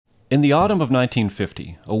In the autumn of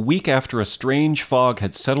 1950, a week after a strange fog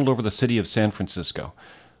had settled over the city of San Francisco,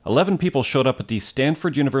 11 people showed up at the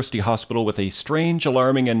Stanford University Hospital with a strange,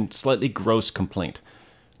 alarming, and slightly gross complaint.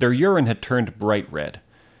 Their urine had turned bright red.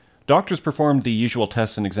 Doctors performed the usual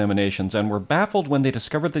tests and examinations and were baffled when they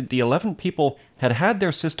discovered that the 11 people had had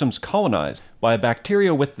their systems colonized by a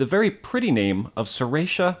bacteria with the very pretty name of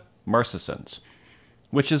Serratia marcescens,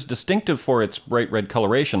 which is distinctive for its bright red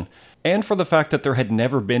coloration and for the fact that there had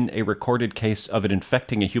never been a recorded case of it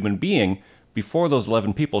infecting a human being before those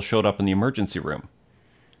 11 people showed up in the emergency room.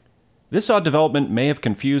 This odd development may have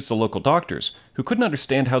confused the local doctors, who couldn't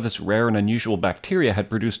understand how this rare and unusual bacteria had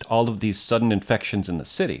produced all of these sudden infections in the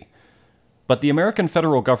city. But the American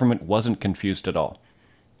federal government wasn't confused at all,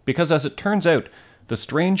 because as it turns out, the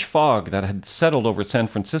strange fog that had settled over San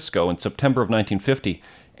Francisco in September of 1950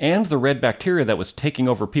 and the red bacteria that was taking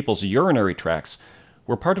over people's urinary tracts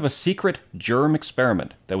were part of a secret germ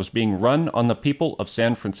experiment that was being run on the people of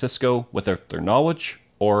San Francisco without their knowledge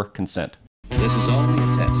or consent. This is only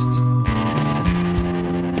a test.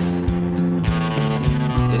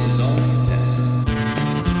 This is only a test.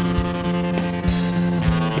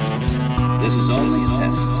 This is only a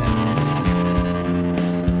test.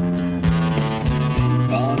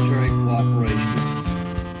 Voluntary cooperation.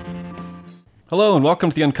 Hello and welcome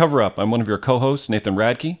to the Uncover Up. I'm one of your co-hosts, Nathan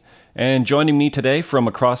Radke, and joining me today from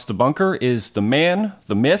across the bunker is the man,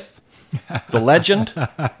 the myth, the legend,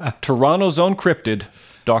 Toronto's own cryptid,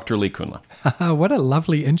 Dr. Lee Kunla. What a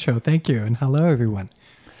lovely intro. Thank you. And hello, everyone.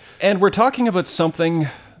 And we're talking about something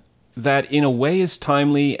that in a way is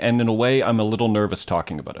timely, and in a way I'm a little nervous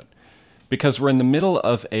talking about it. Because we're in the middle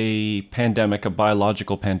of a pandemic, a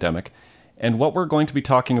biological pandemic, and what we're going to be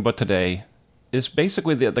talking about today is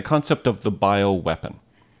basically the concept of the bioweapon.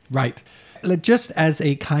 Right. Just as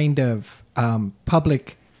a kind of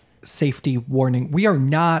public safety warning, we are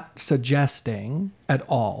not suggesting at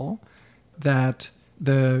all that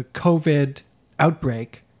the COVID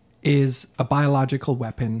outbreak is a biological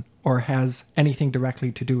weapon or has anything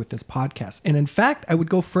directly to do with this podcast. And in fact, I would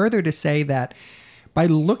go further to say that by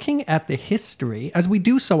looking at the history, as we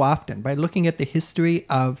do so often, by looking at the history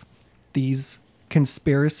of these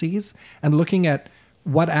conspiracies and looking at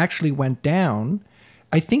what actually went down,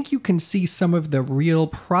 I think you can see some of the real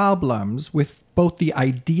problems with both the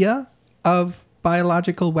idea of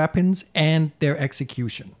biological weapons and their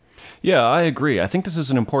execution. Yeah, I agree. I think this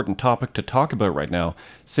is an important topic to talk about right now,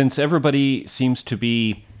 since everybody seems to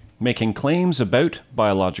be making claims about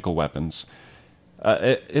biological weapons.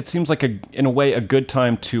 It seems like, in a way, a good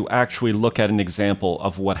time to actually look at an example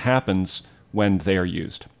of what happens when they are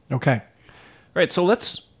used. Okay. All right, so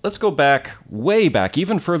let's go back, way back,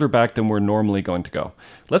 even further back than we're normally going to go.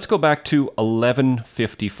 Let's go back to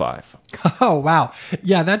 1155. Oh, wow.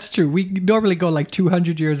 Yeah, that's true. We normally go like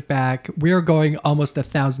 200 years back. We're going almost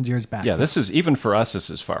 1,000 years back. Yeah, this is, even for us, this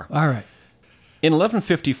is far. All right. In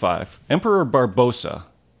 1155, Emperor Barbossa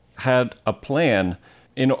had a plan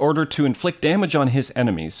in order to inflict damage on his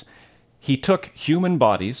enemies. He took human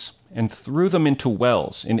bodies and threw them into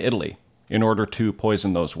wells in Italy in order to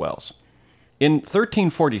poison those wells. In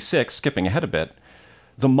 1346, skipping ahead a bit,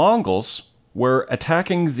 the Mongols were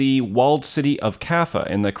attacking the walled city of Kaffa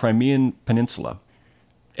in the Crimean Peninsula.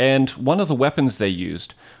 And one of the weapons they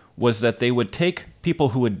used was that they would take people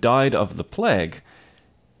who had died of the plague,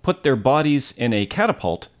 put their bodies in a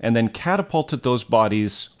catapult, and then catapulted those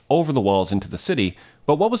bodies over the walls into the city.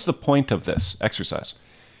 But what was the point of this exercise?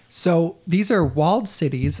 So these are walled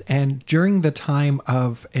cities, and during the time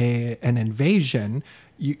of an invasion,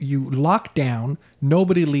 you lock down,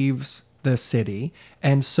 nobody leaves the city,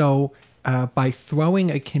 and so by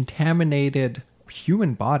throwing a contaminated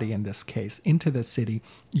human body, in this case, into the city,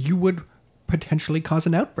 you would potentially cause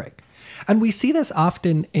an outbreak. And we see this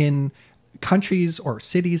often in countries or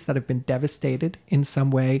cities that have been devastated in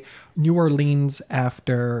some way. New Orleans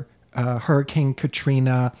after Hurricane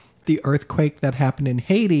Katrina, the earthquake that happened in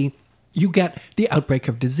Haiti, you get the outbreak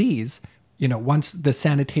of disease. You know, once the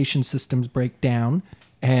sanitation systems break down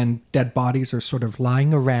and dead bodies are sort of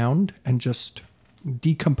lying around and just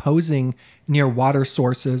decomposing near water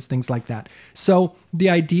sources, things like that. So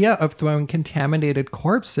the idea of throwing contaminated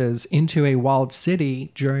corpses into a walled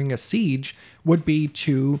city during a siege would be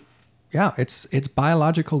it's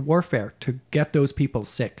biological warfare to get those people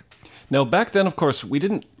sick. Now, back then, of course, we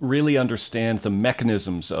didn't really understand the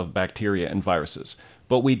mechanisms of bacteria and viruses,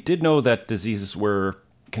 but we did know that diseases were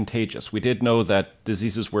contagious. We did know that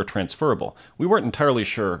diseases were transferable. We weren't entirely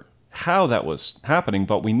sure how that was happening,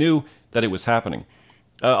 but we knew that it was happening.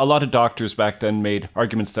 A lot of doctors back then made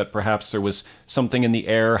arguments that perhaps there was something in the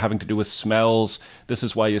air having to do with smells. This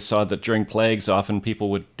is why you saw that during plagues, often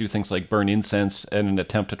people would do things like burn incense in an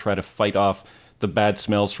attempt to try to fight off the bad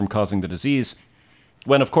smells from causing the disease.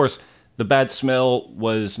 When, of course, the bad smell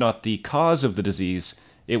was not the cause of the disease,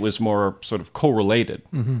 it was more sort of correlated,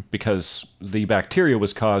 because the bacteria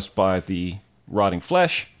was caused by the rotting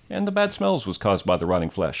flesh, and the bad smells was caused by the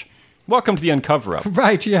rotting flesh. Welcome to the Uncover-Up.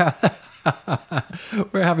 Right, yeah.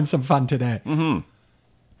 We're having some fun today.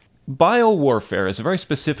 Biowarfare is a very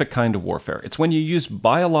specific kind of warfare. It's when you use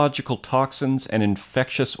biological toxins and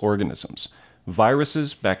infectious organisms,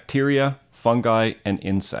 viruses, bacteria, fungi, and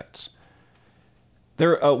insects.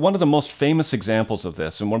 One of the most famous examples of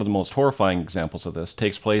this, and one of the most horrifying examples of this,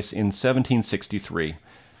 takes place in 1763.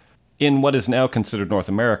 In what is now considered North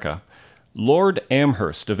America, Lord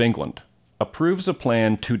Amherst of England approves a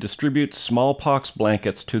plan to distribute smallpox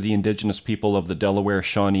blankets to the indigenous people of the Delaware,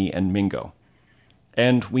 Shawnee, and Mingo.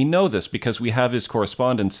 And we know this because we have his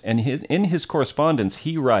correspondence, and in his correspondence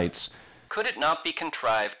he writes, "Could it not be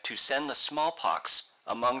contrived to send the smallpox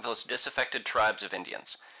among those disaffected tribes of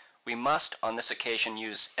Indians? We must, on this occasion,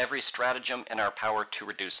 use every stratagem in our power to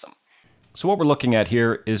reduce them." So what we're looking at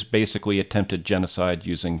here is basically attempted genocide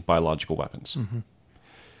using biological weapons.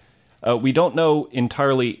 We don't know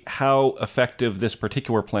entirely how effective this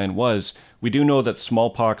particular plan was. We do know that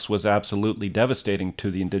smallpox was absolutely devastating to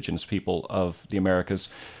the indigenous people of the Americas,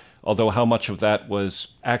 although how much of that was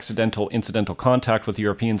accidental, incidental contact with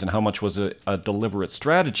Europeans and how much was a deliberate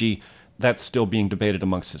strategy, that's still being debated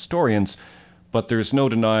amongst historians. But there's no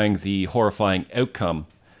denying the horrifying outcome.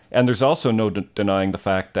 And there's also no denying the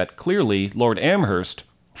fact that clearly Lord Amherst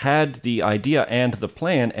had the idea and the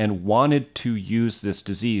plan and wanted to use this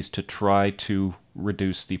disease to try to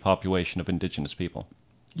reduce the population of indigenous people.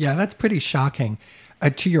 Yeah, that's pretty shocking.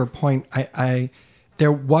 To your point,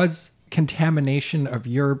 there was contamination of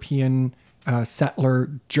European settler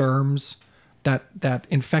germs that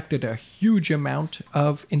infected a huge amount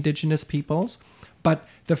of indigenous peoples. But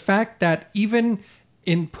the fact that even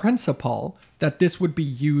in principle that this would be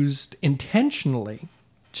used intentionally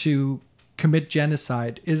to commit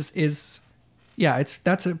genocide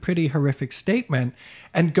that's a pretty horrific statement,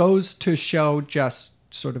 and goes to show just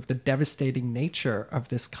sort of the devastating nature of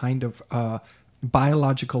this kind of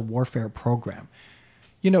biological warfare program.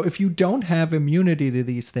 You know, if you don't have immunity to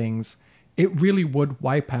these things, it really would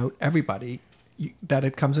wipe out everybody that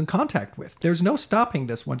it comes in contact with. There's no stopping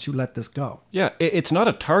this once you let this go. Yeah, it's not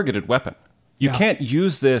a targeted weapon. You can't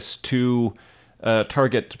use this to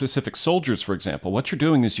target specific soldiers, for example. What you're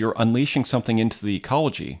doing is you're unleashing something into the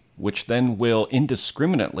ecology, which then will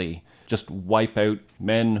indiscriminately just wipe out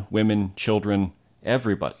men, women, children,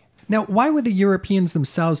 everybody. Now, why were the Europeans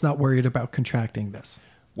themselves not worried about contracting this?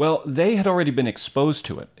 Well, they had already been exposed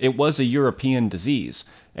to it. It was a European disease.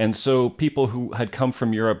 And so people who had come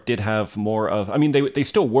from Europe did have more of... I mean, they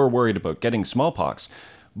still were worried about getting smallpox.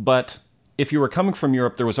 But if you were coming from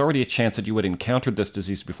Europe, there was already a chance that you had encountered this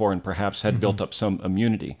disease before and perhaps had built up some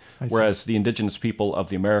immunity. Whereas the indigenous people of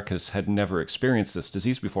the Americas had never experienced this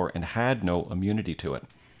disease before and had no immunity to it.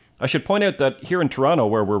 I should point out that here in Toronto,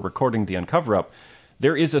 where we're recording the Uncover-Up,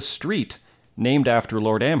 there is a street named after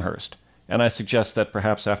Lord Amherst. And I suggest that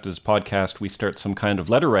perhaps after this podcast, we start some kind of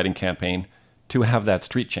letter writing campaign to have that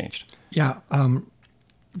street changed. Yeah.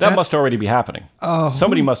 That must already be happening.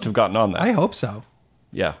 Somebody must have gotten on that. I hope so.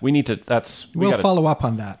 Yeah, we need to, We'll follow up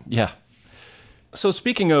on that. Yeah. So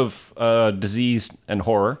speaking of disease and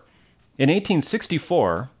horror, in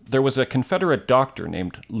 1864, there was a Confederate doctor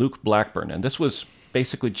named Luke Blackburn, and this was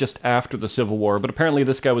basically just after the Civil War, but apparently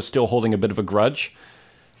this guy was still holding a bit of a grudge.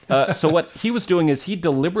 So what he was doing is he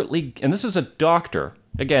deliberately, and this is a doctor,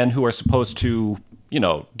 again, who are supposed to,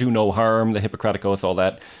 do no harm, the Hippocratic Oath, all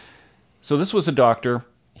that. So this was a doctor.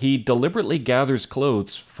 He deliberately gathers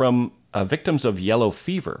clothes from victims of yellow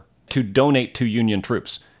fever to donate to Union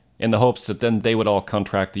troops in the hopes that then they would all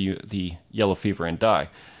contract the yellow fever and die.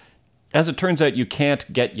 As it turns out, you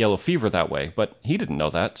can't get yellow fever that way, but he didn't know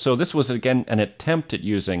that. So this was, again, an attempt at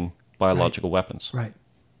using biological weapons. Right.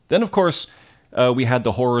 Then, of course, we had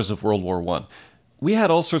the horrors of World War I. We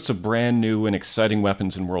had all sorts of brand new and exciting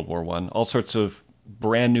weapons in World War I, all sorts of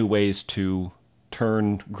brand new ways to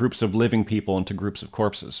turn groups of living people into groups of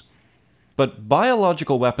corpses. But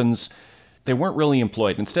biological weapons, they weren't really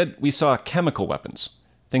employed. Instead, we saw chemical weapons,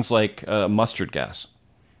 things like mustard gas.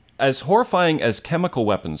 As horrifying as chemical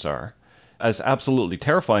weapons are, as absolutely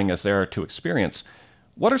terrifying as they are to experience,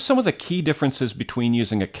 what are some of the key differences between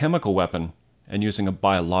using a chemical weapon and using a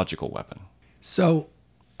biological weapon? So,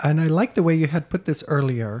 and I like the way you had put this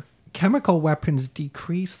earlier, chemical weapons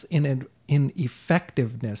decrease in in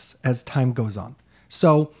effectiveness as time goes on.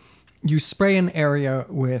 So you spray an area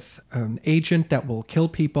with an agent that will kill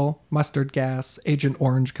people, mustard gas, Agent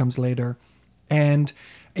Orange comes later, and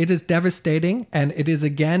it is devastating, and it is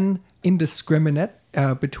again indiscriminate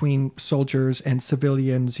between soldiers and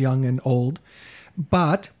civilians, young and old.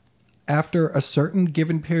 But after a certain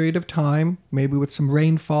given period of time, maybe with some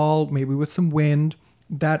rainfall, maybe with some wind,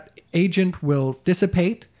 that agent will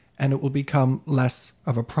dissipate and it will become less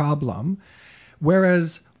of a problem.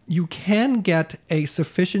 Whereas you can get a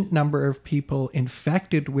sufficient number of people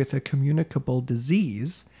infected with a communicable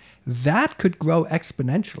disease that could grow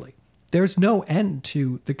exponentially. There's no end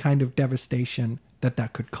to the kind of devastation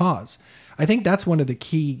that could cause. I think that's one of the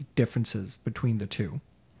key differences between the two.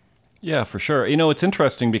 Yeah, for sure. It's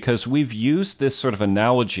interesting because we've used this sort of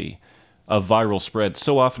analogy of viral spread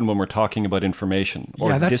so often when we're talking about information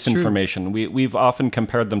or disinformation. We've often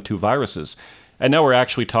compared them to viruses, and now we're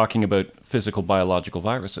actually talking about physical biological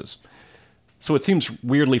viruses. So it seems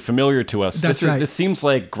weirdly familiar to us. That's right. This seems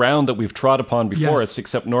like ground that we've trod upon before, Yes.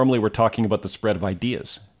 except normally we're talking about the spread of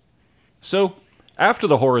ideas. So after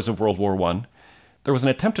the horrors of World War I, there was an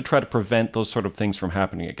attempt to try to prevent those sort of things from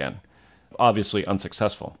happening again. Obviously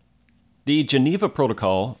unsuccessful. The Geneva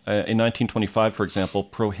Protocol in 1925, for example,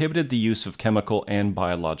 prohibited the use of chemical and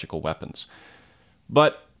biological weapons.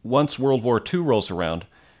 But once World War II rolls around,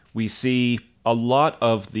 we see a lot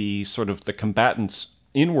of the combatants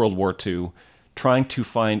in World War II trying to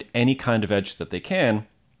find any kind of edge that they can,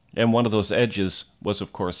 and one of those edges was,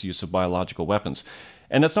 of course, the use of biological weapons.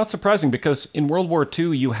 And that's not surprising because in World War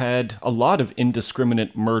II, you had a lot of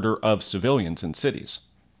indiscriminate murder of civilians in cities.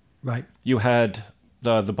 Right. You had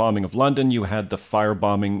the bombing of London, you had the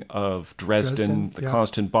firebombing of Dresden, the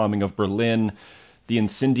constant bombing of Berlin, the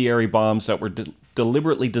incendiary bombs that were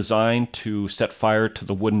deliberately designed to set fire to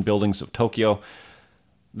the wooden buildings of Tokyo.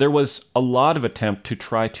 There was a lot of attempt to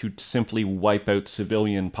try to simply wipe out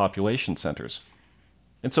civilian population centers.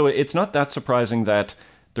 And so it's not that surprising that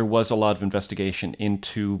there was a lot of investigation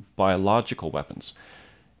into biological weapons,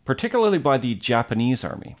 particularly by the Japanese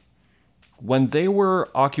army. When they were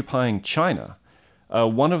occupying China,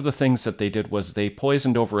 one of the things that they did was they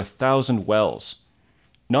poisoned over 1,000 wells,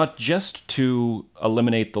 not just to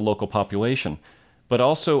eliminate the local population, but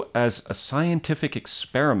also as a scientific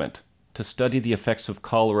experiment to study the effects of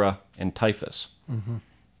cholera and typhus. Mm-hmm.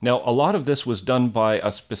 Now, a lot of this was done by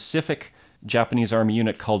a specific Japanese army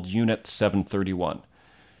unit called Unit 731.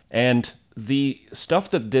 And the stuff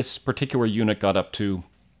that this particular unit got up to,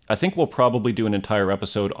 I think we'll probably do an entire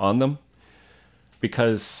episode on them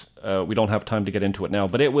because we don't have time to get into it now.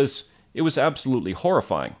 But it was absolutely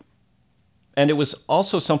horrifying. And it was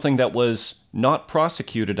also something that was not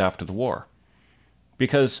prosecuted after the war.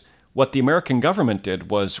 Because what the American government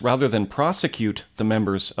did was, rather than prosecute the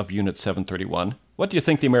members of Unit 731, what do you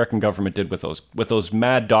think the American government did with those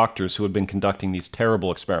mad doctors who had been conducting these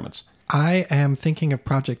terrible experiments? I am thinking of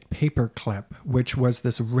Project Paperclip, which was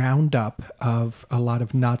this roundup of a lot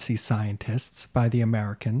of Nazi scientists by the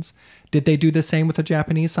Americans. Did they do the same with the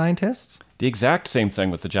Japanese scientists? The exact same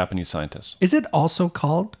thing with the Japanese scientists. Is it also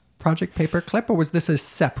called Project Paperclip, or was this a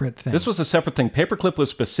separate thing? This was a separate thing. Paperclip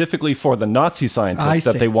was specifically for the Nazi scientists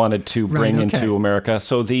that they wanted to bring into America.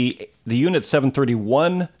 So the Unit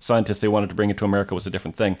 731 scientists they wanted to bring into America was a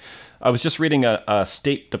different thing. I was just reading a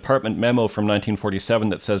State Department memo from 1947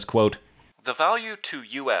 that says, quote, "The value to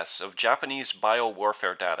U.S. of Japanese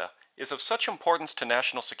biowarfare data is of such importance to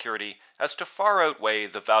national security as to far outweigh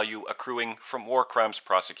the value accruing from war crimes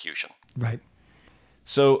prosecution." Right.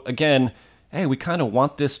 So again, hey, we kind of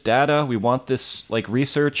want this data, we want this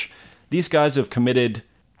research. These guys have committed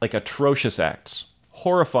atrocious acts,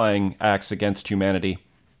 horrifying acts against humanity,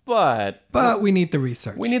 but we need the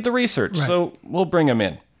research. We need the research, right. So we'll bring them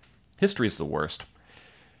in. History's the worst.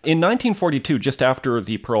 In 1942, just after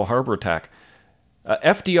the Pearl Harbor attack,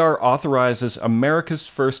 FDR authorizes America's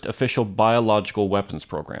first official biological weapons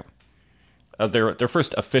program. Their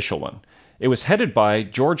first official one. It was headed by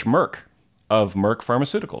George Merck of Merck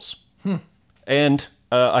Pharmaceuticals. And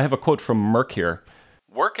I have a quote from Merck here.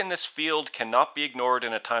 "Work in this field cannot be ignored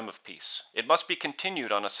in a time of peace. It must be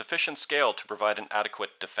continued on a sufficient scale to provide an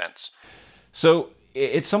adequate defense." So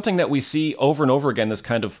it's something that we see over and over again, this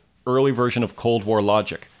kind of early version of Cold War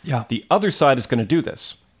logic. Yeah. The other side is going to do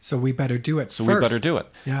this. So we better do it So first. we better do it.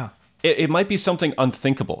 Yeah. It might be something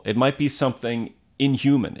unthinkable. It might be something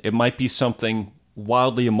inhuman. It might be something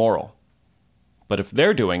wildly immoral. But if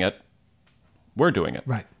they're doing it, we're doing it.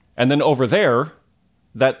 Right. And then over there,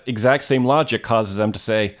 that exact same logic causes them to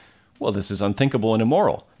say, well, this is unthinkable and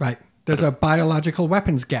immoral. Right. There's a biological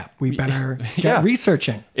weapons gap. We better get Yeah.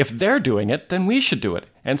 researching. If they're doing it, then we should do it.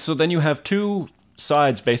 And so then you have two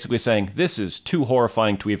sides basically saying, this is too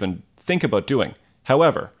horrifying to even think about doing.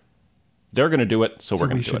 However, they're going to do it, so we're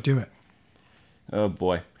going We to should do it. Oh,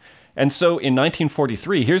 boy. And so in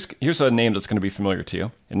 1943, here's a name that's going to be familiar to you.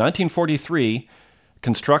 In 1943,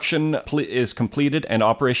 construction is completed and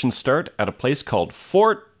operations start at a place called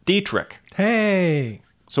Fort Detrick. Hey,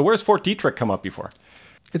 So where's Fort Detrick come up before?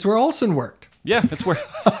 it's where Olson worked. Yeah, it's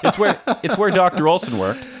where Dr. Olson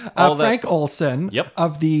worked. Frank Olson Yep.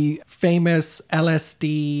 of the famous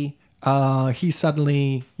LSD. He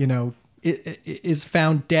suddenly, is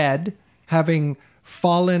found dead, having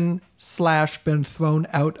fallen / been thrown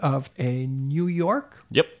out of a New York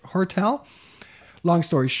Yep. hotel. Long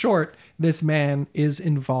story short, this man is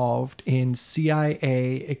involved in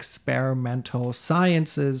CIA experimental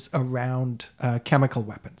sciences around chemical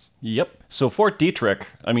weapons. Yep. So Fort Detrick,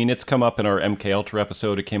 I mean, it's come up in our MK Ultra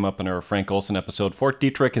episode. It came up in our Frank Olson episode. Fort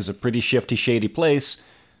Detrick is a pretty shifty, shady place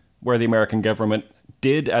where the American government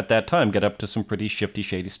did, at that time, get up to some pretty shifty,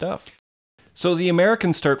 shady stuff. So the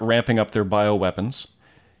Americans start ramping up their bioweapons.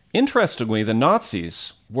 Interestingly, the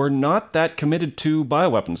Nazis were not that committed to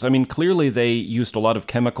bioweapons. I mean, clearly they used a lot of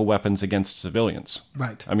chemical weapons against civilians.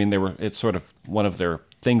 Right. I mean, it's sort of one of their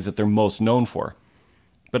things that they're most known for.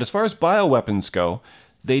 But as far as bioweapons go,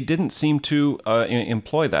 they didn't seem to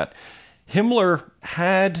employ that. Himmler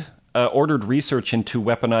had ordered research into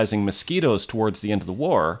weaponizing mosquitoes towards the end of the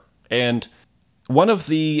war, and one of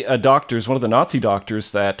the Nazi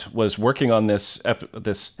doctors that was working on this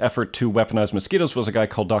effort to weaponize mosquitoes was a guy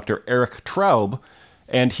called Dr. Erich Traub,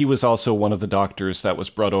 and he was also one of the doctors that was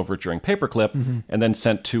brought over during Paperclip and then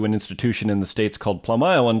sent to an institution in the States called Plum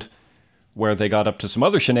Island, where they got up to some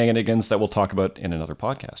other shenanigans that we'll talk about in another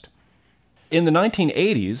podcast. In the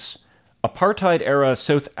 1980s, apartheid-era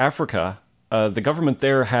South Africa, the government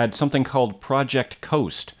there had something called Project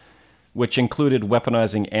Coast, which included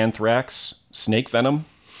weaponizing anthrax, snake venom,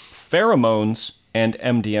 pheromones, and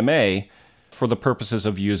MDMA for the purposes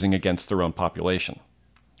of using against their own population.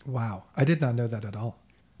 Wow. I did not know that at all.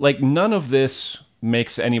 Like, none of this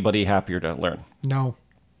makes anybody happier to learn. No,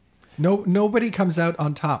 nobody comes out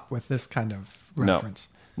on top with this kind of reference.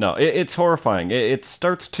 No, it's horrifying. It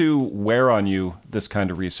starts to wear on you, this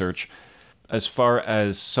kind of research, as far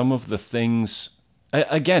as some of the things...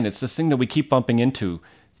 Again, it's this thing that we keep bumping into,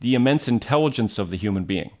 the immense intelligence of the human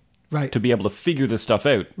being. Right. To be able to figure this stuff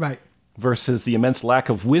out. Right. Versus the immense lack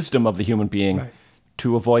of wisdom of the human being Right.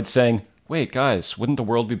 to avoid saying, wait, guys, wouldn't the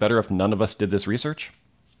world be better if none of us did this research?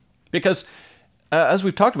 Because, as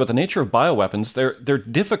we've talked about, the nature of bioweapons, they're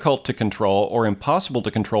difficult to control or impossible to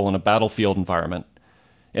control in a battlefield environment.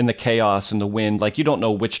 In the chaos and the wind, like you don't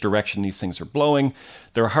know which direction these things are blowing.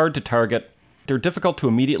 They're hard to target. They're difficult to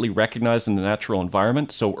immediately recognize in the natural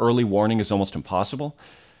environment, so early warning is almost impossible.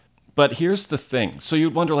 But here's the thing. So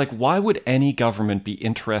you'd wonder, why would any government be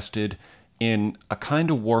interested in a kind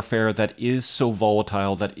of warfare that is so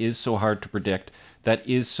volatile, that is so hard to predict, that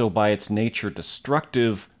is so by its nature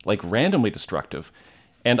destructive, randomly destructive?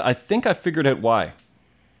 And I think I figured out why.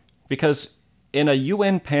 Because in a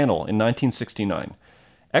UN panel in 1969,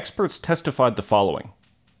 experts testified the following.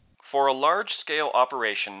 For a large-scale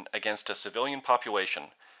operation against a civilian population,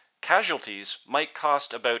 casualties might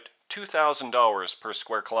cost about $2,000 per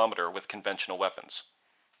square kilometer with conventional weapons,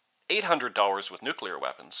 $800 with nuclear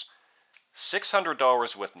weapons,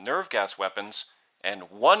 $600 with nerve gas weapons, and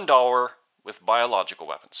 $1 with biological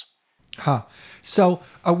weapons. Huh. So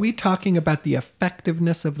are we talking about the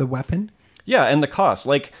effectiveness of the weapon? Yeah, and the cost.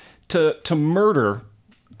 To murder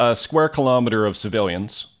a square kilometer of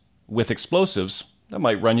civilians with explosives, that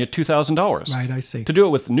might run you $2,000. Right, I see. To do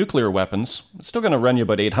it with nuclear weapons, it's still going to run you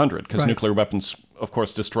about $800 because Right. nuclear weapons, of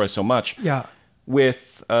course, destroy so much. Yeah.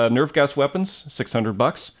 With nerve gas weapons,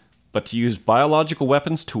 $600. But to use biological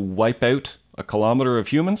weapons to wipe out a kilometer of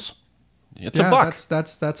humans, it's a buck.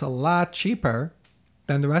 That's a lot cheaper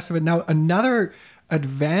than the rest of it. Now, another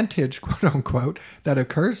advantage, quote unquote, that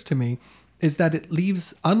occurs to me is that it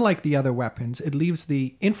leaves, unlike the other weapons, it leaves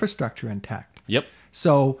the infrastructure intact. Yep.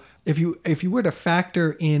 So if you were to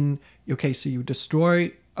factor in, okay, so you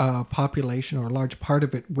destroy a population or a large part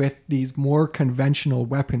of it with these more conventional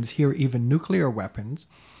weapons, here even nuclear weapons,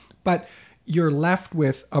 but you're left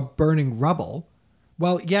with a burning rubble.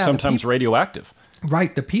 Well, yeah. Sometimes radioactive.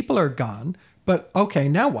 Right, the people are gone, but okay,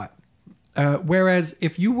 now what? Whereas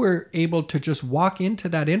if you were able to just walk into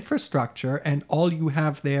that infrastructure and all you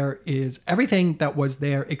have there is everything that was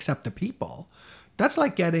there except the people, that's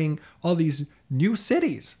like getting all these new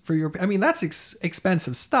cities for your... I mean, that's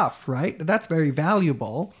expensive stuff, right? That's very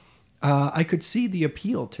valuable. I could see the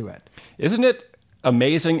appeal to it. Isn't it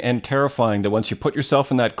amazing and terrifying that once you put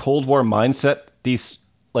yourself in that Cold War mindset, these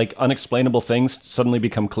like unexplainable things suddenly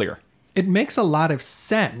become clear? It makes a lot of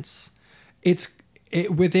sense.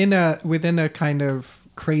 Within a kind of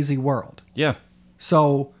crazy world. Yeah.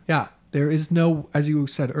 So, yeah, there is no, as you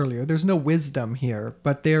said earlier, there's no wisdom here,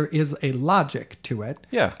 but there is a logic to it.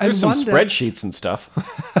 Yeah, there's some spreadsheets and stuff.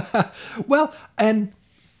 Well, and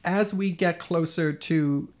as we get closer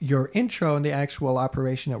to your intro and the actual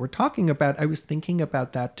operation that we're talking about, I was thinking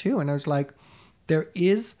about that too. And I was like, there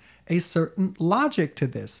is a certain logic to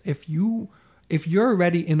this. If you're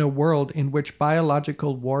already in a world in which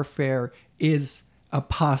biological warfare is a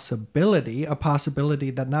possibility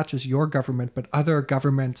that not just your government, but other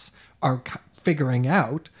governments are figuring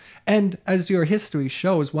out. And as your history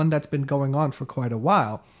shows, one that's been going on for quite a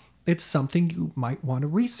while, it's something you might want to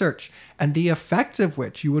research, and the effects of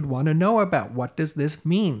which you would want to know about. What does this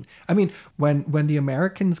mean? I mean, when the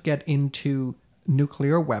Americans get into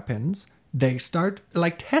nuclear weapons, they start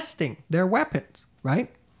like testing their weapons, right?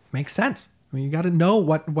 Makes sense. I mean, you got to know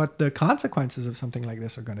what the consequences of something like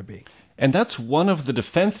this are going to be. And that's one of the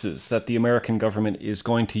defenses that the American government is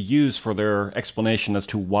going to use for their explanation as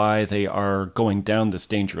to why they are going down this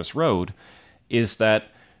dangerous road, is that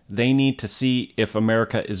they need to see if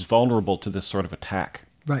America is vulnerable to this sort of attack.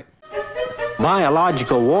 Right.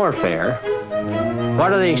 Biological warfare? What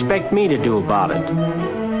do they expect me to do about it?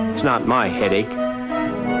 It's not my headache.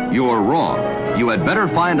 You're wrong. You had better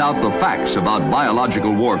find out the facts about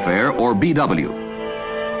biological warfare, or BW.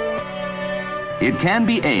 It can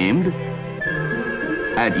be aimed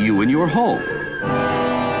at you in your home,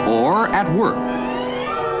 or at work,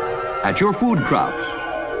 at your food crops,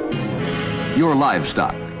 your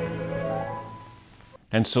livestock.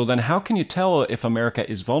 And so then how can you tell if America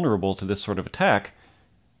is vulnerable to this sort of attack?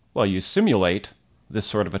 Well, you simulate this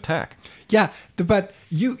sort of attack. Yeah, but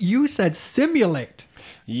you said simulate.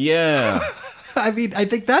 Yeah. I mean, I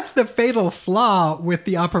think that's the fatal flaw with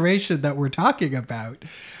the operation that we're talking about.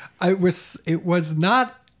 It was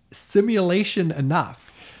not simulation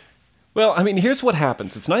enough. Well, I mean, here's what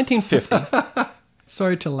happens. It's 1950.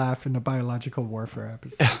 Sorry to laugh in a biological warfare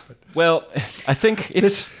episode. But Well, I think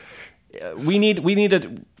it's... We need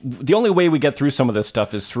the only way we get through some of this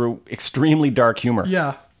stuff is through extremely dark humor.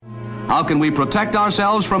 yeah. How can we protect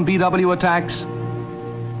ourselves from BW attacks?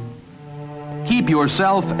 Keep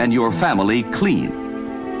yourself and your family clean.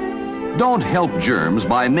 Don't help germs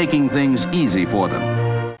by making things easy for them.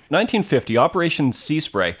 1950, Operation Sea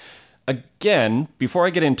Spray. Again, before I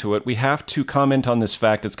get into it, we have to comment on this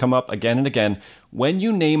fact. It's come up again and again. When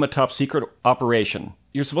you name a top secret operation,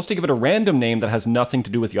 you're supposed to give it a random name that has nothing to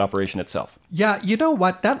do with the operation itself. Yeah, you know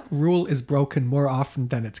what? That rule is broken more often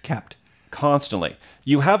than it's kept. Constantly.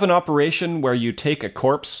 You have an operation where you take a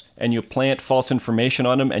corpse and you plant false information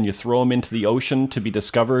on him and you throw him into the ocean to be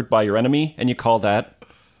discovered by your enemy, and you call that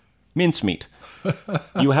mincemeat.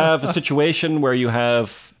 You have a situation where you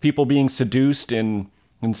have people being seduced in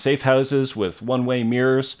safe houses with one-way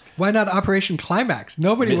mirrors. Why not Operation Climax?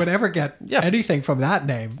 Nobody would ever get anything from that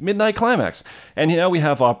name. Midnight Climax. And now we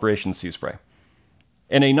have Operation Sea Spray.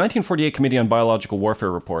 In a 1948 Committee on Biological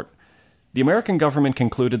Warfare report, the American government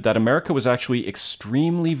concluded that America was actually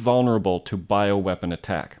extremely vulnerable to bioweapon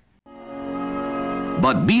attack.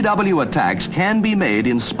 But BW attacks can be made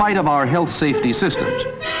in spite of our health safety systems.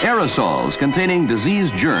 Aerosols containing disease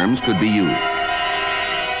germs could be used.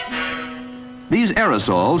 These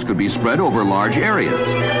aerosols could be spread over large areas.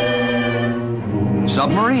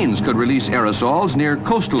 Submarines could release aerosols near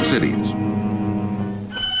coastal cities.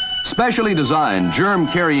 Specially designed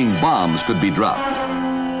germ-carrying bombs could be dropped.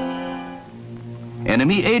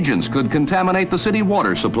 Enemy agents could contaminate the city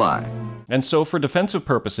water supply. And so for defensive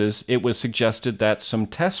purposes, it was suggested that some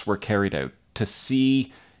tests were carried out to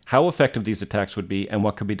see how effective these attacks would be and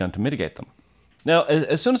what could be done to mitigate them. Now,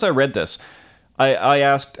 as soon as I read this, I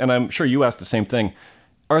asked, and I'm sure you asked the same thing,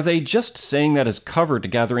 are they just saying that as cover to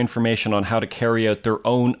gather information on how to carry out their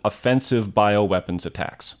own offensive bioweapons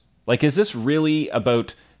attacks? Like, is this really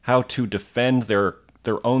about how to defend their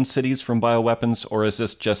own cities from bioweapons, or is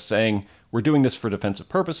this just saying, we're doing this for defensive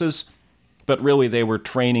purposes, but really they were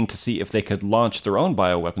training to see if they could launch their own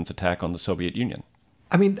bioweapons attack on the Soviet Union?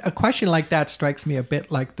 I mean, a question like that strikes me a bit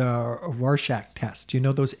like the Rorschach test. You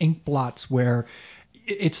know, those ink blots where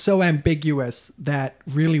it's so ambiguous that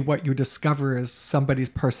really what you discover is somebody's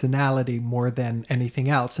personality more than anything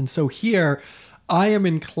else. And so here, I am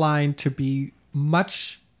inclined to be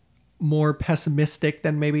much more pessimistic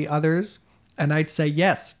than maybe others. And I'd say,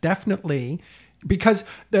 yes, definitely, because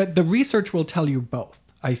the research will tell you both,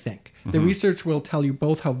 I think. The research will tell you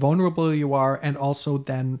both how vulnerable you are and also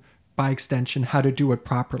then by extension, how to do it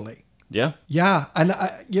properly. Yeah. Yeah. And,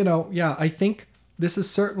 I think this is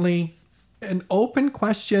certainly an open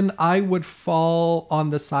question. I would fall on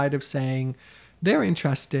the side of saying they're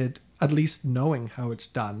interested, at least knowing how it's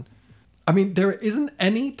done. I mean, there isn't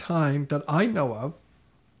any time that I know of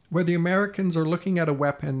where the Americans are looking at a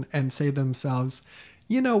weapon and say to themselves,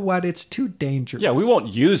 you know what, it's too dangerous. Yeah, we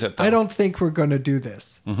won't use it, though. I don't think we're going to do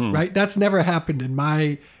this, right? That's never happened in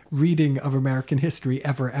my reading of American history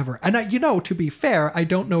ever. And, to be fair, I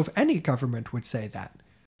don't know if any government would say that.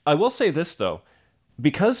 I will say this, though.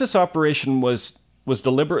 Because this operation was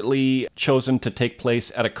deliberately chosen to take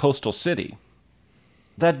place at a coastal city,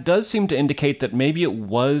 that does seem to indicate that maybe it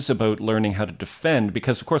was about learning how to defend,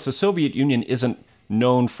 because, of course, the Soviet Union isn't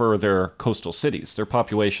known for their coastal cities. Their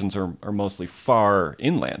populations are mostly far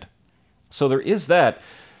inland. So there is that.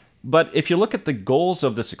 But if you look at the goals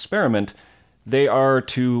of this experiment, they are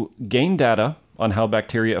to gain data on how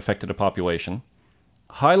bacteria affected a population,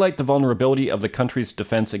 highlight the vulnerability of the country's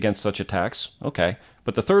defense against such attacks. Okay.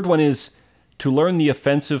 But the third one is to learn the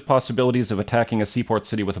offensive possibilities of attacking a seaport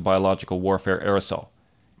city with a biological warfare aerosol.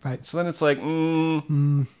 Right. So then it's like,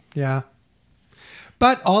 Yeah.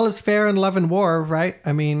 But all is fair in love and war, right?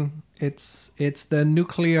 I mean, it's the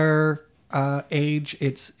nuclear age.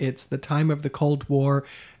 It's the time of the Cold War.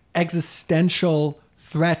 Existential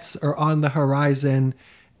threats are on the horizon.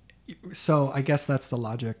 So I guess that's the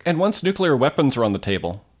logic. And once nuclear weapons are on the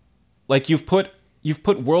table, like you've put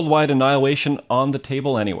worldwide annihilation on the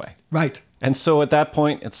table anyway. Right. And so at that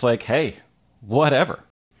point, it's like, hey, whatever.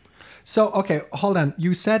 So, okay, hold on.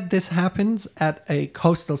 You said this happens at a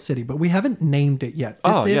coastal city, but we haven't named it yet.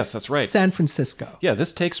 This is yes, that's right. San Francisco. Yeah,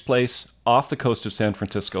 this takes place off the coast of San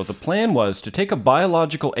Francisco. The plan was to take a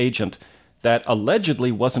biological agent that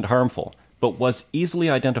allegedly wasn't harmful, but was easily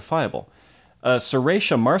identifiable.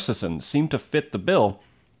 Serratia marcescens seemed to fit the bill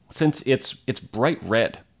since it's bright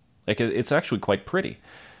red. Like, it's actually quite pretty.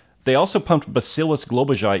 They also pumped Bacillus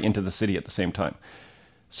globigii into the city at the same time.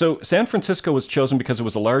 So San Francisco was chosen because it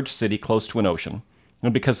was a large city close to an ocean,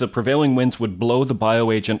 and because the prevailing winds would blow the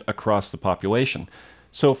bioagent across the population.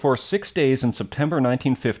 So for 6 days in September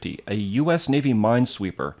 1950, a U.S. Navy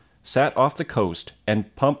minesweeper sat off the coast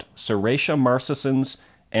and pumped Serratia marcescens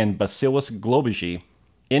and Bacillus globigii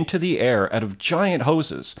into the air out of giant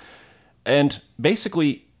hoses. And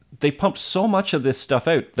basically, they pumped so much of this stuff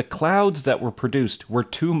out, the clouds that were produced were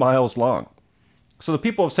 2 miles long. So the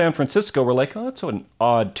people of San Francisco were like, oh, that's an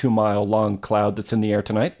odd 2-mile long cloud that's in the air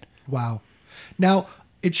tonight. Wow. Now,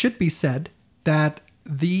 it should be said that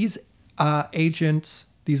these agents,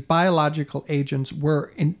 these biological agents,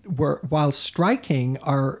 were while striking,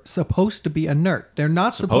 are supposed to be inert. They're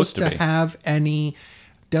not supposed to have any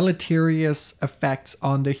deleterious effects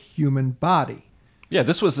on the human body. Yeah,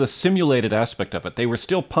 this was the simulated aspect of it. They were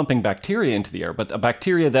still pumping bacteria into the air, but a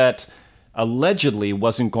bacteria that allegedly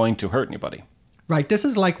wasn't going to hurt anybody. Right. This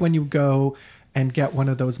is like when you go and get one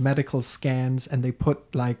of those medical scans and they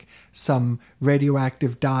put like some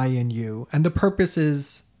radioactive dye in you. And the purpose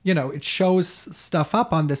is, it shows stuff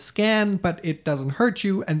up on the scan, but it doesn't hurt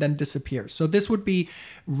you and then disappears. So this would be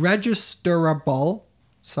registerable.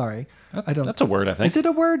 Sorry. That's a word, I think. Is it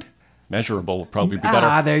a word? Measurable would probably be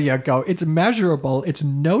better. There you go. It's measurable. It's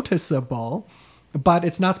noticeable, but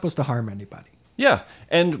it's not supposed to harm anybody. Yeah,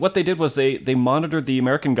 and what they did was they monitored the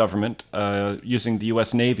American government, using the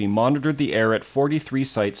U.S. Navy, monitored the air at 43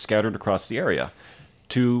 sites scattered across the area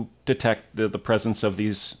to detect the presence of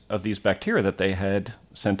these bacteria that they had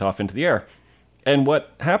sent off into the air. And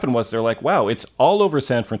what happened was they're like, wow, it's all over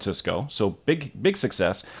San Francisco, so big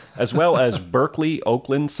success, as well as Berkeley,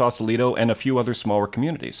 Oakland, Sausalito, and a few other smaller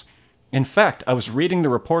communities. In fact, I was reading the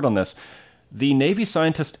report on this. The Navy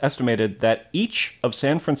scientists estimated that each of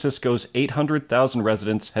San Francisco's 800,000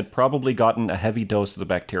 residents had probably gotten a heavy dose of the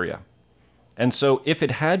bacteria. And so if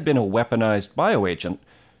it had been a weaponized bioagent,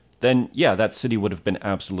 then yeah, that city would have been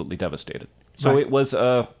absolutely devastated. So It was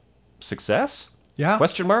a success? Yeah.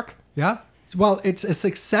 Question mark? Yeah. Well, it's a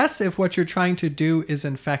success if what you're trying to do is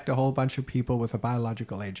infect a whole bunch of people with a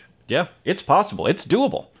biological agent. Yeah, it's possible. It's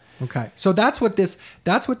doable. Okay. So that's what this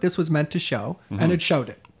was meant to show, and it showed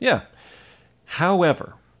it. Yeah.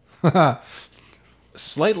 However,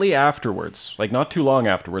 slightly afterwards, like not too long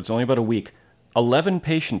afterwards, only about a week, 11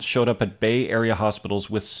 patients showed up at Bay Area hospitals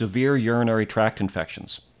with severe urinary tract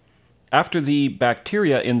infections. After the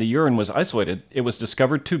bacteria in the urine was isolated, it was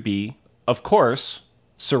discovered to be, of course,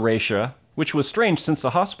 Serratia, which was strange since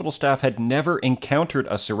the hospital staff had never encountered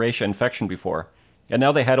a Serratia infection before, And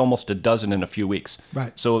now they had almost a dozen in a few weeks.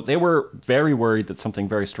 Right. So they were very worried that something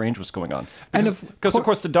very strange was going on. And Because, of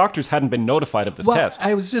course, the doctors hadn't been notified of this well, test.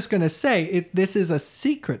 I was just going to say, this is a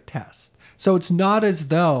secret test. So it's not as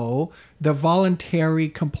though the voluntary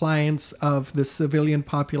compliance of the civilian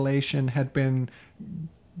population had been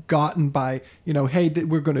gotten by, hey,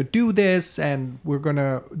 we're going to do this and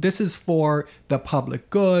this is for the public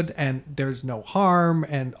good and there's no harm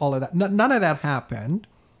and all of that. None of that happened.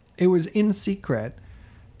 It was in secret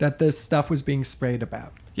that this stuff was being sprayed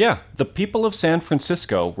about. Yeah, the people of San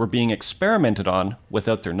Francisco were being experimented on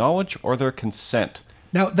without their knowledge or their consent.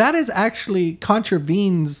 Now, that is actually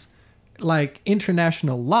contravenes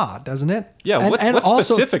international law, doesn't it? Yeah, what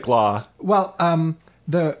also, specific law? Well,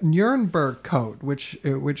 the Nuremberg Code, which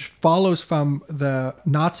follows from the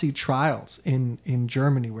Nazi trials in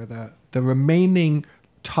Germany, where the remaining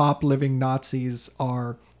top living Nazis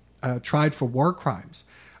are tried for war crimes.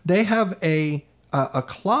 They have a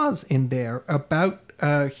clause in there about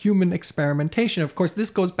human experimentation. Of course, this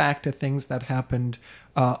goes back to things that happened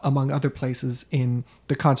among other places in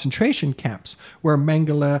the concentration camps, where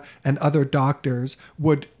Mengele and other doctors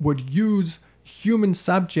would use human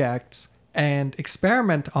subjects and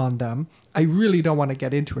experiment on them. I really don't want to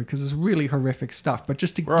get into it because it's really horrific stuff. But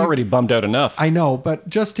we're already bummed out enough. I know, but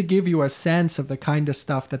just to give you a sense of the kind of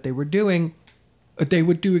stuff that they were doing, they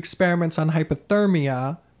would do experiments on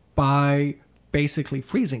hypothermia by basically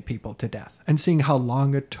freezing people to death and seeing how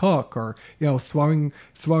long it took, or throwing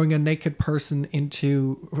a naked person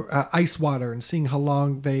into ice water and seeing how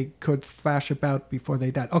long they could thrash about before they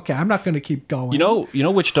died. Okay, I'm not going to keep going. You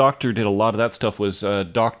know which doctor did a lot of that stuff was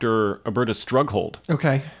Dr. Albertus Strughold.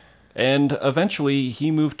 Okay. And eventually he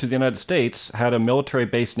moved to the United States, had a military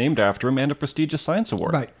base named after him, and a prestigious science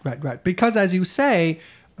award. Right. Because as you say,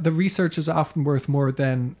 the research is often worth more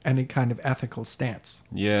than any kind of ethical stance.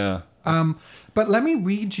 Yeah. But let me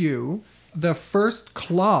read you the first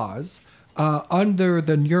clause under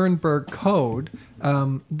the Nuremberg Code.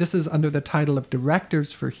 This is under the title of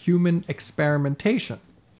Directives for Human Experimentation.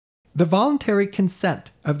 The voluntary consent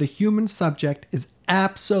of the human subject is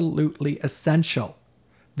absolutely essential.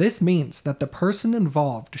 This means that the person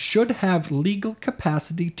involved should have legal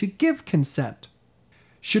capacity to give consent,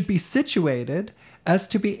 should be situated as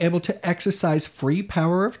to be able to exercise free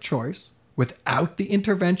power of choice without the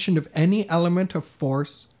intervention of any element of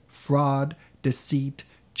force, fraud, deceit,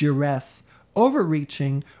 duress,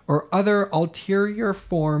 overreaching, or other ulterior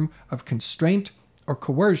form of constraint or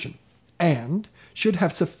coercion, and should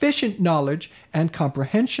have sufficient knowledge and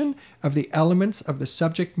comprehension of the elements of the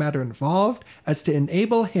subject matter involved as to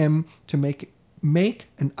enable him to make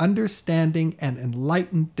an understanding and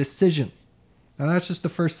enlightened decision. Now that's just the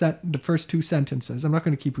first two sentences. I'm not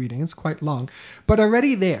going to keep reading. It's quite long. But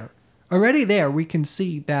already there we can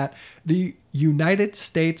see that the United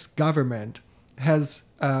States government has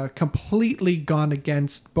completely gone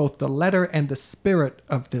against both the letter and the spirit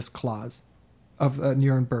of this clause of the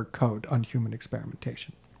Nuremberg Code on human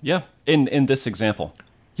experimentation. Yeah, in this example.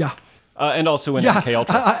 Yeah. And also in MK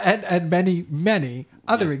Ultra. And many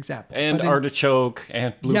other examples. And artichoke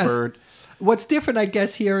and bluebird. Yes. What's different, I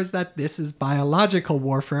guess, here is that this is biological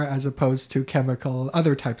warfare as opposed to chemical,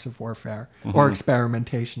 other types of warfare, or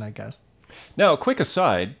experimentation, I guess. Now, a quick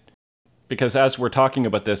aside, because as we're talking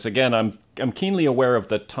about this, again, I'm keenly aware of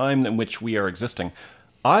the time in which we are existing.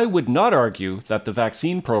 I would not argue that the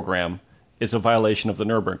vaccine program is a violation of the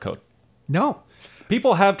Nuremberg Code. No.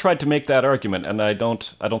 People have tried to make that argument, and I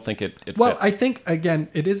don't think it Well, fits. I think, again,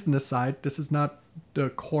 it is an aside. This is not the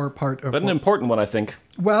core part of... But an important one, I think.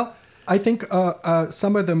 Well, I think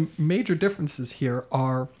some of the major differences here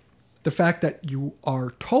are the fact that you are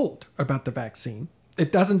told about the vaccine.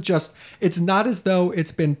 It's not as though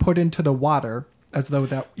it's been put into the water, as though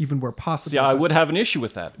that even were possible. Yeah, I would have an issue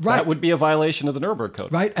with that. Right. That would be a violation of the Nuremberg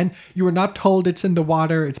Code. Right, and you are not told it's in the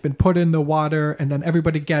water, it's been put in the water, and then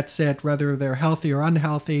everybody gets it, whether they're healthy or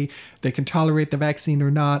unhealthy, they can tolerate the vaccine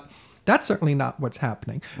or not. That's certainly not what's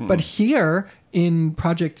happening. But here in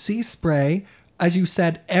Project Sea Spray, as you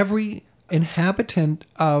said, every inhabitant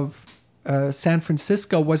of San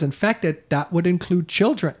Francisco was infected. That would include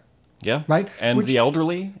children. Yeah. Right? And the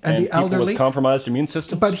elderly. And the people elderly. with compromised immune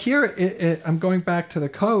systems. But here, I'm going back to the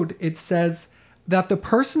code. It says that the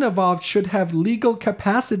person involved should have legal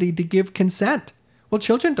capacity to give consent. Well,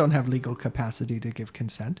 children don't have legal capacity to give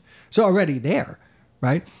consent. So already there,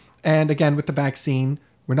 right? And again, with the vaccine,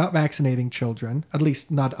 we're not vaccinating children, at least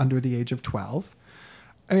not under the age of 12.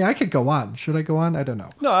 I mean, I could go on. Should I go on? I don't know.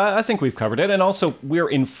 No, I think we've covered it. And also, we're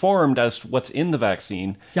informed as to what's in the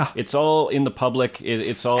vaccine. Yeah. It's all in the public.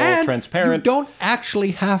 It's all And transparent. you don't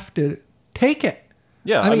actually have to take it.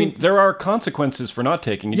 Yeah, I mean, there are consequences for not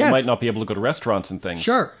taking it. Yes. You might not be able to go to restaurants and things.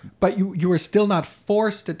 Sure, but you were still not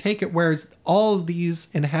forced to take it, whereas all these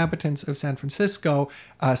inhabitants of San Francisco,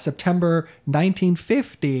 September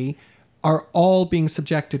 1950, are all being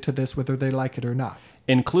subjected to this, whether they like it or not.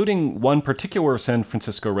 Including one particular San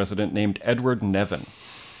Francisco resident named Edward Nevin.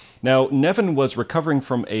 Now, Nevin was recovering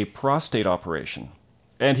from a prostate operation,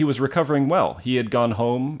 and he was recovering well. He had gone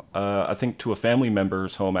home, I think to a family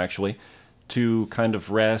member's home, actually, to kind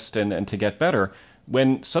of rest and to get better,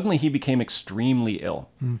 when suddenly he became extremely ill.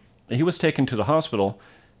 He was taken to the hospital,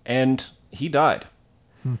 and he died.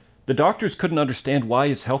 The doctors couldn't understand why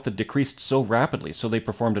his health had decreased so rapidly, so they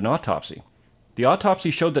performed an autopsy. The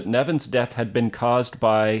autopsy showed that Nevin's death had been caused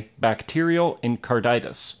by bacterial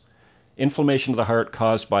encarditis, inflammation of the heart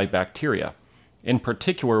caused by bacteria. In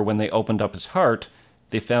particular, when they opened up his heart,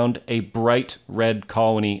 they found a bright red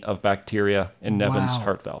colony of bacteria in Nevin's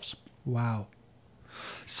heart valves. Wow.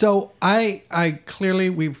 So I clearly,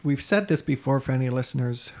 we've said this before for any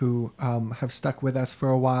listeners who have stuck with us for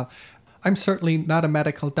a while. I'm certainly not a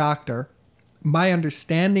medical doctor. My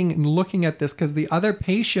understanding in looking at this, because the other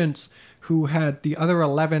patients who had the other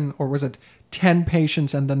 11, or was it 10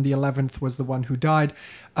 patients, and then the 11th was the one who died,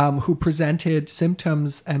 who presented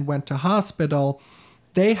symptoms and went to hospital,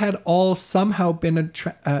 they had all somehow been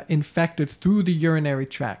infected through the urinary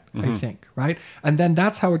tract, I think, right? And then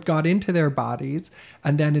that's how it got into their bodies.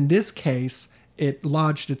 And then in this case, it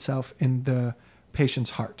lodged itself in the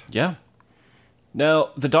patient's heart. Yeah. Now,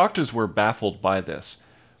 the doctors were baffled by this,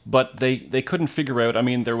 but they couldn't figure out. I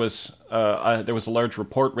mean, there was a large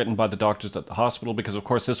report written by the doctors at the hospital because, of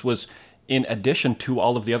course, this was in addition to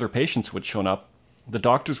all of the other patients who had shown up. The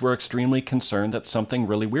doctors were extremely concerned that something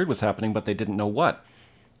really weird was happening, but they didn't know what.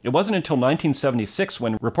 It wasn't until 1976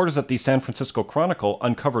 when reporters at the San Francisco Chronicle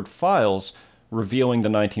uncovered files revealing the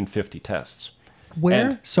 1950 tests.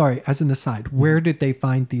 Sorry, as an aside, where did they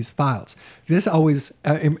find these files? This always,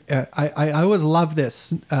 I always love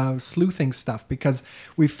this sleuthing stuff, because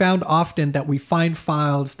we found often that we find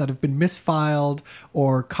files that have been misfiled,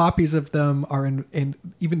 or copies of them are in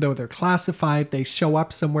even though they're classified, they show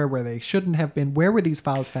up somewhere where they shouldn't have been. Where were these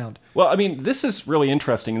files found? Well, I mean, this is really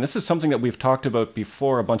interesting, and this is something that we've talked about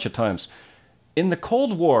before a bunch of times. In the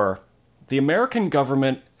Cold War, the American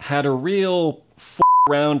government had a real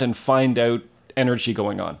around and find out energy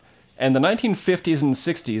going on. And the 1950s and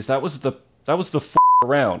 60s, that was the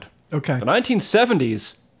around. Okay. The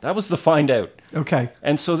 1970s, that was the find out. Okay.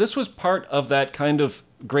 And so this was part of that kind of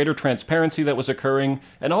greater transparency that was occurring,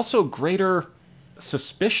 and also greater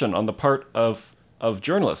suspicion on the part of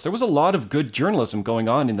journalists. There was a lot of good journalism going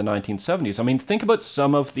on in the 1970s. I mean, think about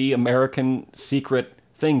some of the American secret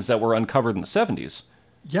things that were uncovered in the 70s.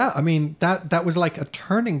 Yeah, I mean, that was like a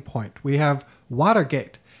turning point. We have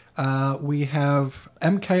Watergate. We have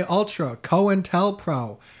MK Ultra,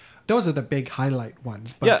 COINTELPRO. Those are the big highlight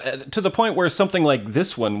ones. But... yeah, to the point where something like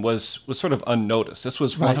this one was sort of unnoticed. This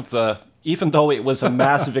was one of the, even though it was a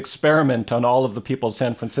massive experiment on all of the people in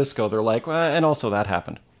San Francisco, they're like, well, and also that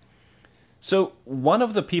happened. So one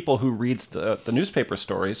of the people who reads the newspaper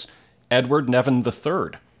stories, Edward Nevin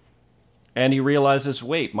III, and he realizes,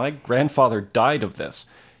 wait, my grandfather died of this.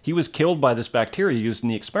 He was killed by this bacteria used in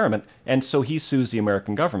the experiment, and so he sues the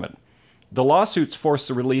American government. The lawsuits forced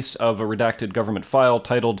the release of a redacted government file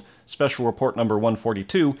titled Special Report Number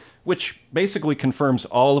 142, which basically confirms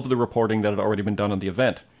all of the reporting that had already been done on the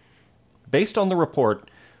event. Based on the report,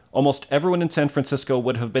 almost everyone in San Francisco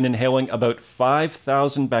would have been inhaling about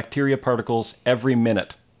 5,000 bacteria particles every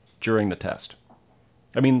minute during the test.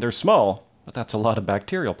 I mean, they're small, but that's a lot of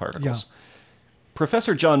bacterial particles. Yeah.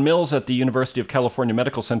 Professor John Mills at the University of California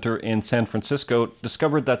Medical Center in San Francisco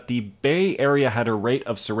discovered that the Bay Area had a rate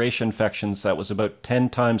of Serratia infections that was about 10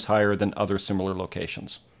 times higher than other similar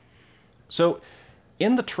locations. So,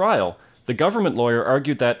 in the trial, the government lawyer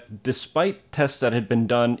argued that despite tests that had been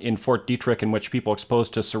done in Fort Detrick in which people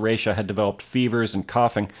exposed to Serratia had developed fevers and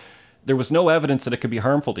coughing, there was no evidence that it could be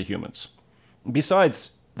harmful to humans.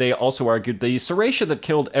 Besides, they also argued the Serratia that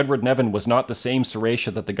killed Edward Nevin was not the same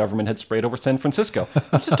Serratia that the government had sprayed over San Francisco. It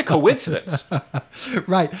was just a coincidence.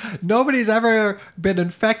 Right. Nobody's ever been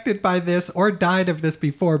infected by this or died of this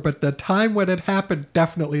before, but the time when it happened,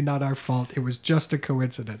 definitely not our fault. It was just a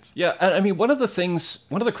coincidence. Yeah, I mean, one of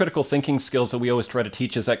the critical thinking skills that we always try to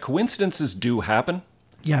teach is that coincidences do happen.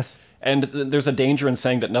 Yes. And there's a danger in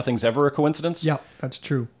saying that nothing's ever a coincidence. Yeah, that's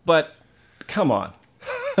true. But, come on.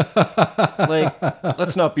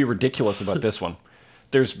 Let's not be ridiculous about this one.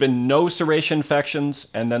 There's been no Serratia infections,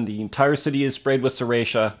 and then the entire city is sprayed with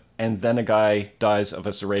Serratia, and then a guy dies of a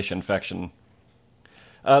Serratia infection.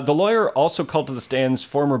 The lawyer also called to the stands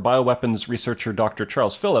former bioweapons researcher Dr.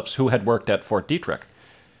 Charles Phillips, who had worked at Fort Detrick.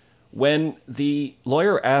 When the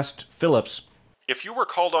lawyer asked Phillips, "If you were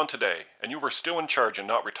called on today and you were still in charge and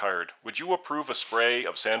not retired, would you approve a spray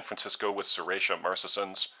of San Francisco with Serratia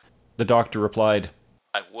marcescens?" The doctor replied,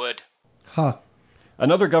 "I would." Huh.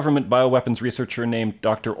 Another government bioweapons researcher named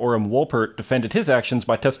Dr. Orem Wolpert defended his actions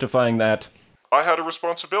by testifying that, "I had a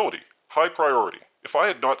responsibility, high priority. If I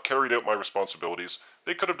had not carried out my responsibilities,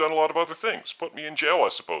 they could have done a lot of other things. Put me in jail, I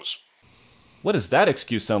suppose." What does that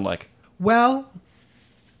excuse sound like? Well,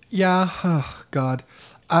 yeah. Oh, God.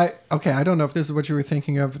 I don't know if this is what you were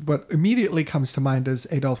thinking of. What immediately comes to mind is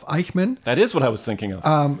Adolf Eichmann, That is what I was thinking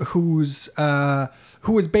of. who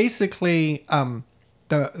was basically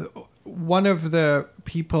one of the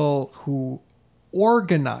people who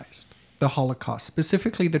organized the Holocaust,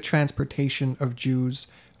 specifically the transportation of Jews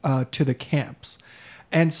to the camps.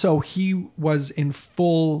 And so he was in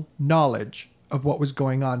full knowledge of what was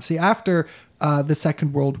going on. See, after the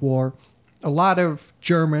Second World War, a lot of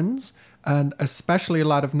Germans, and especially a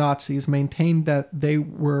lot of Nazis, maintained that they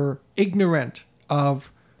were ignorant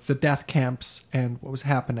of the death camps and what was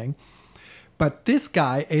happening. But this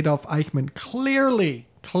guy, Adolf Eichmann,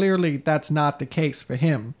 clearly that's not the case for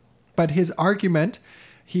him. But his argument,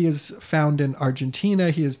 he is found in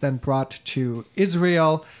Argentina. He is then brought to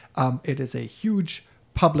Israel. It is a huge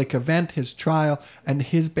public event, his trial. And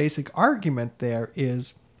his basic argument there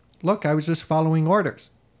is, look, I was just following orders.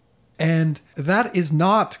 And that is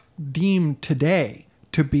not deemed today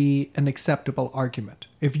to be an acceptable argument.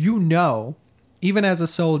 If you know, even as a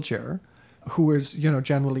soldier, who is,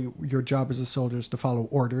 generally your job as a soldier is to follow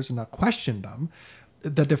orders and not question them,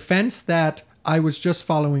 the defense that I was just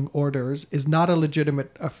following orders is not a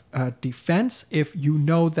legitimate defense if you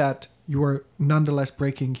know that you are nonetheless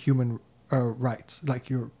breaking human rights, like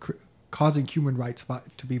you're causing human rights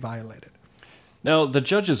to be violated. Now, the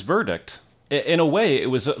judge's verdict, in a way,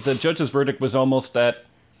 the judge's verdict was almost that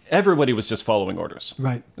everybody was just following orders.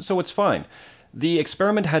 Right. So it's fine. The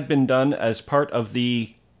experiment had been done as part of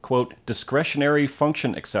the, quote, discretionary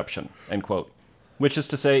function exception, end quote, which is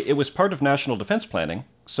to say it was part of national defense planning,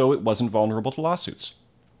 so it wasn't vulnerable to lawsuits.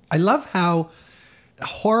 I love how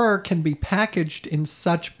horror can be packaged in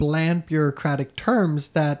such bland bureaucratic terms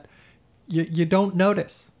that you don't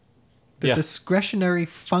notice. The discretionary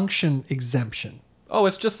function exemption. Oh,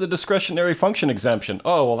 it's just the discretionary function exemption.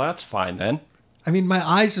 Oh, well, that's fine then. I mean, my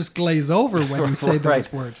eyes just glaze over when you say Right.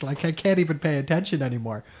 those words. Like, I can't even pay attention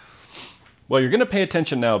anymore. Well, you're going to pay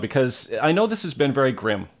attention now because I know this has been very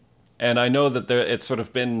grim, and I know that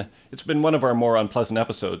it's been one of our more unpleasant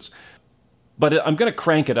episodes. But I'm going to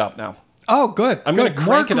crank it up now. Oh, good. I'm going to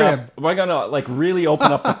crank it up. I'm going to really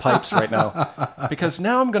open up the pipes right now because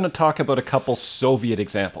now I'm going to talk about a couple Soviet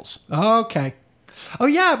examples. Okay. Oh,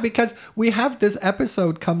 yeah, because we have this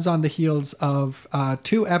episode comes on the heels of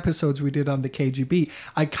 2 episodes we did on the KGB.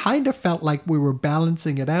 I kind of felt like we were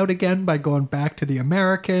balancing it out again by going back to the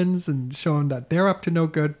Americans and showing that they're up to no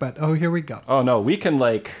good. But, here we go. Oh, no, we can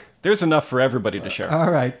there's enough for everybody to share.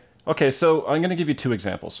 All right. Okay, so I'm going to give you 2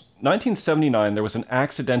 examples. 1979, there was an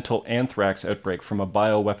accidental anthrax outbreak from a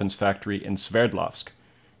bioweapons factory in Sverdlovsk.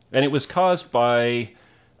 And it was caused by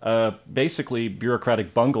basically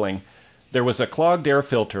bureaucratic bungling. There was a clogged air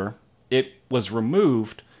filter. It was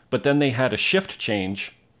removed, but then they had a shift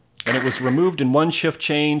change. And it was removed in one shift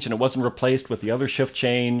change, and it wasn't replaced with the other shift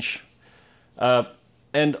change.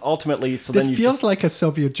 And ultimately... This feels like a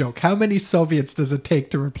Soviet joke. How many Soviets does it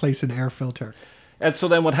take to replace an air filter? And so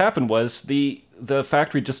then what happened was the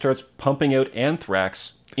factory just starts pumping out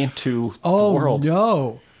anthrax into the world. Oh,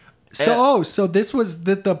 no. So this was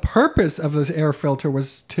the purpose of this air filter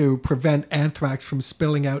was to prevent anthrax from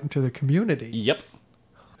spilling out into the community. Yep.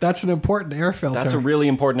 That's an important air filter. That's a really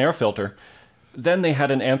important air filter. Then they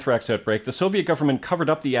had an anthrax outbreak. The Soviet government covered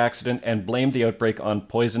up the accident and blamed the outbreak on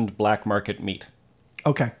poisoned black market meat.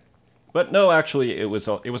 Okay. But no, actually, it was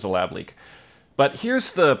a lab leak. But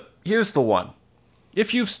here's the one.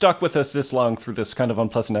 If you've stuck with us this long through this kind of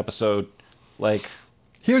unpleasant episode,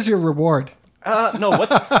 here's your reward. No,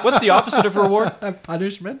 what's the opposite of reward?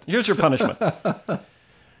 Punishment? Here's your punishment.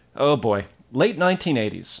 Oh boy. Late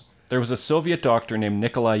 1980s, there was a Soviet doctor named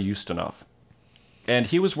Nikolai Ustinov. And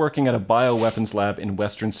he was working at a bioweapons lab in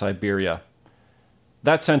Western Siberia.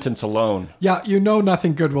 That sentence alone. Yeah,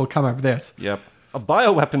 nothing good will come of this. Yep. A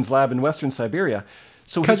bioweapons lab in Western Siberia.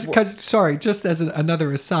 Because, sorry, just as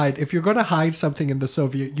another aside, if you're going to hide something in the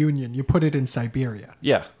Soviet Union, you put it in Siberia.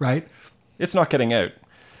 Yeah. Right? It's not getting out.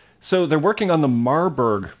 So they're working on the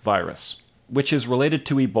Marburg virus, which is related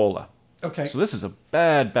to Ebola. Okay. So this is a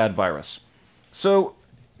bad, bad virus. So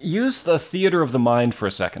use the theater of the mind for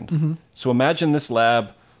a second. So imagine this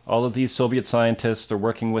lab, all of these Soviet scientists, they're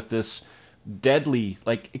working with this deadly,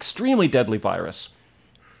 like extremely deadly virus.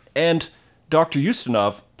 And Dr.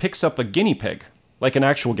 Ustinov picks up a guinea pig, like an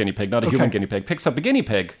actual guinea pig, not a human guinea pig, picks up a guinea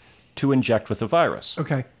pig to inject with the virus.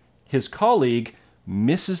 Okay. His colleague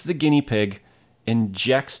misses the guinea pig,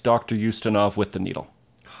 injects Dr. Ustinov with the needle.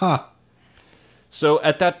 Huh. So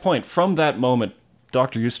at that point, from that moment,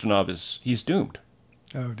 Dr. Ustinov he's doomed.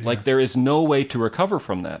 Oh, dear. Like, there is no way to recover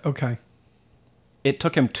from that. Okay. It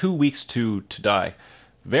took him 2 weeks to die.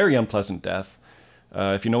 Very unpleasant death.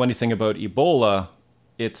 If you know anything about Ebola,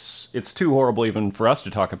 it's too horrible even for us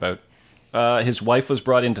to talk about. His wife was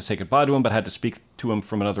brought in to say goodbye to him, but had to speak to him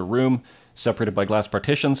from another room, separated by glass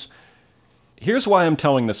partitions. Here's why I'm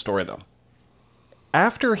telling this story, though.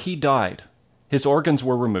 After he died, his organs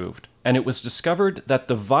were removed, and it was discovered that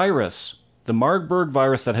the virus, the Marburg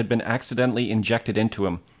virus that had been accidentally injected into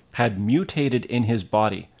him, had mutated in his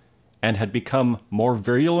body and had become more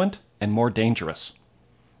virulent and more dangerous.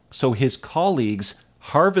 So his colleagues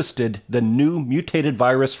harvested the new mutated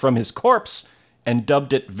virus from his corpse and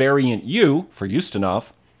dubbed it Variant U for Ustinov,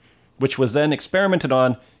 which was then experimented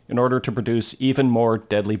on in order to produce even more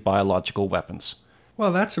deadly biological weapons.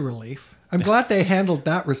 Well, that's a relief. I'm glad they handled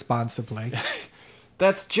that responsibly.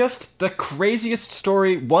 That's just the craziest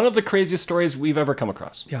story, one of the craziest stories we've ever come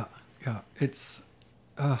across. Yeah. It's...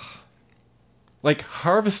 Like,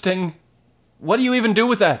 harvesting... What do you even do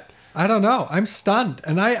with that? I don't know. I'm stunned.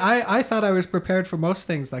 And I thought I was prepared for most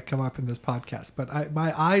things that come up in this podcast, but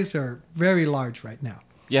my eyes are very large right now.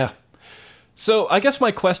 Yeah. So I guess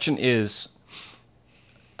my question is,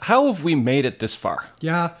 how have we made it this far?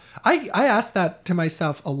 Yeah. I asked that to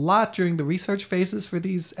myself a lot during the research phases for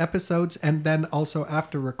these episodes and then also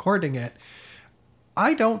after recording it.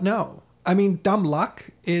 I don't know. I mean, dumb luck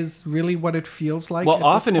is really what it feels like. Well,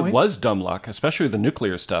 often it was dumb luck, especially the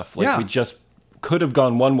nuclear stuff. Like, we just could have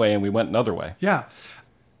gone one way and we went another way. Yeah.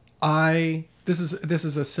 This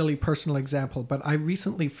is a silly personal example, but I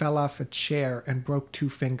recently fell off a chair and broke 2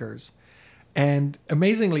 fingers. And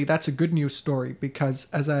amazingly, that's a good news story because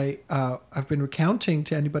as I've been recounting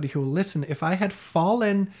to anybody who will listen, if I had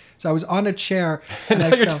fallen, so I was on a chair. And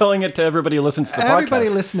now you're telling it to everybody who listens to the podcast. Everybody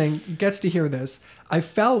listening gets to hear this. I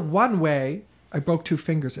fell one way, I broke 2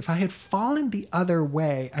 fingers. If I had fallen the other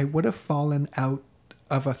way, I would have fallen out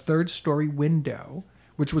of a 3rd-story window,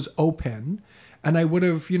 which was open, and I would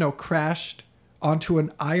have, crashed onto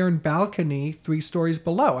an iron balcony 3 stories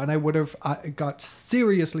below, and I would have got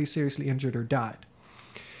seriously injured or died.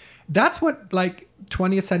 That's what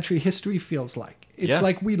 20th century history feels like. It's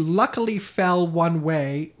like we luckily fell one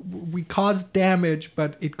way, we caused damage,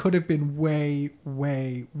 but it could have been way,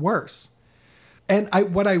 way worse. And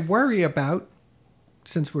what I worry about,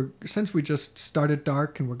 since we just started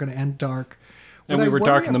dark and we're going to end dark, and we were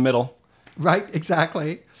dark in the middle, right?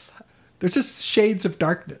 Exactly. There's just shades of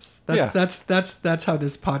darkness. That's how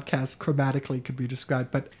this podcast chromatically could be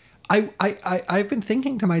described. But I've been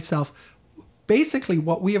thinking to myself, basically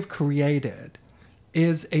what we have created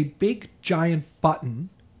is a big giant button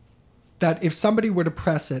that if somebody were to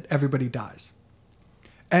press it, everybody dies.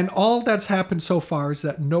 And all that's happened so far is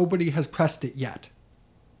that nobody has pressed it yet.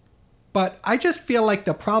 But I just feel like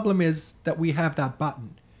the problem is that we have that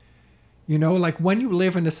button. When you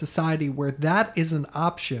live in a society where that is an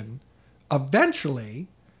option, eventually,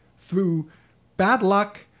 through bad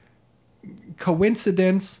luck,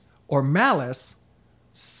 coincidence, or malice,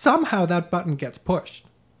 somehow that button gets pushed.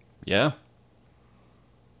 Yeah.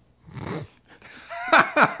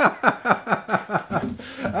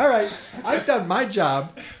 All right. I've done my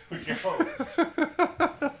job.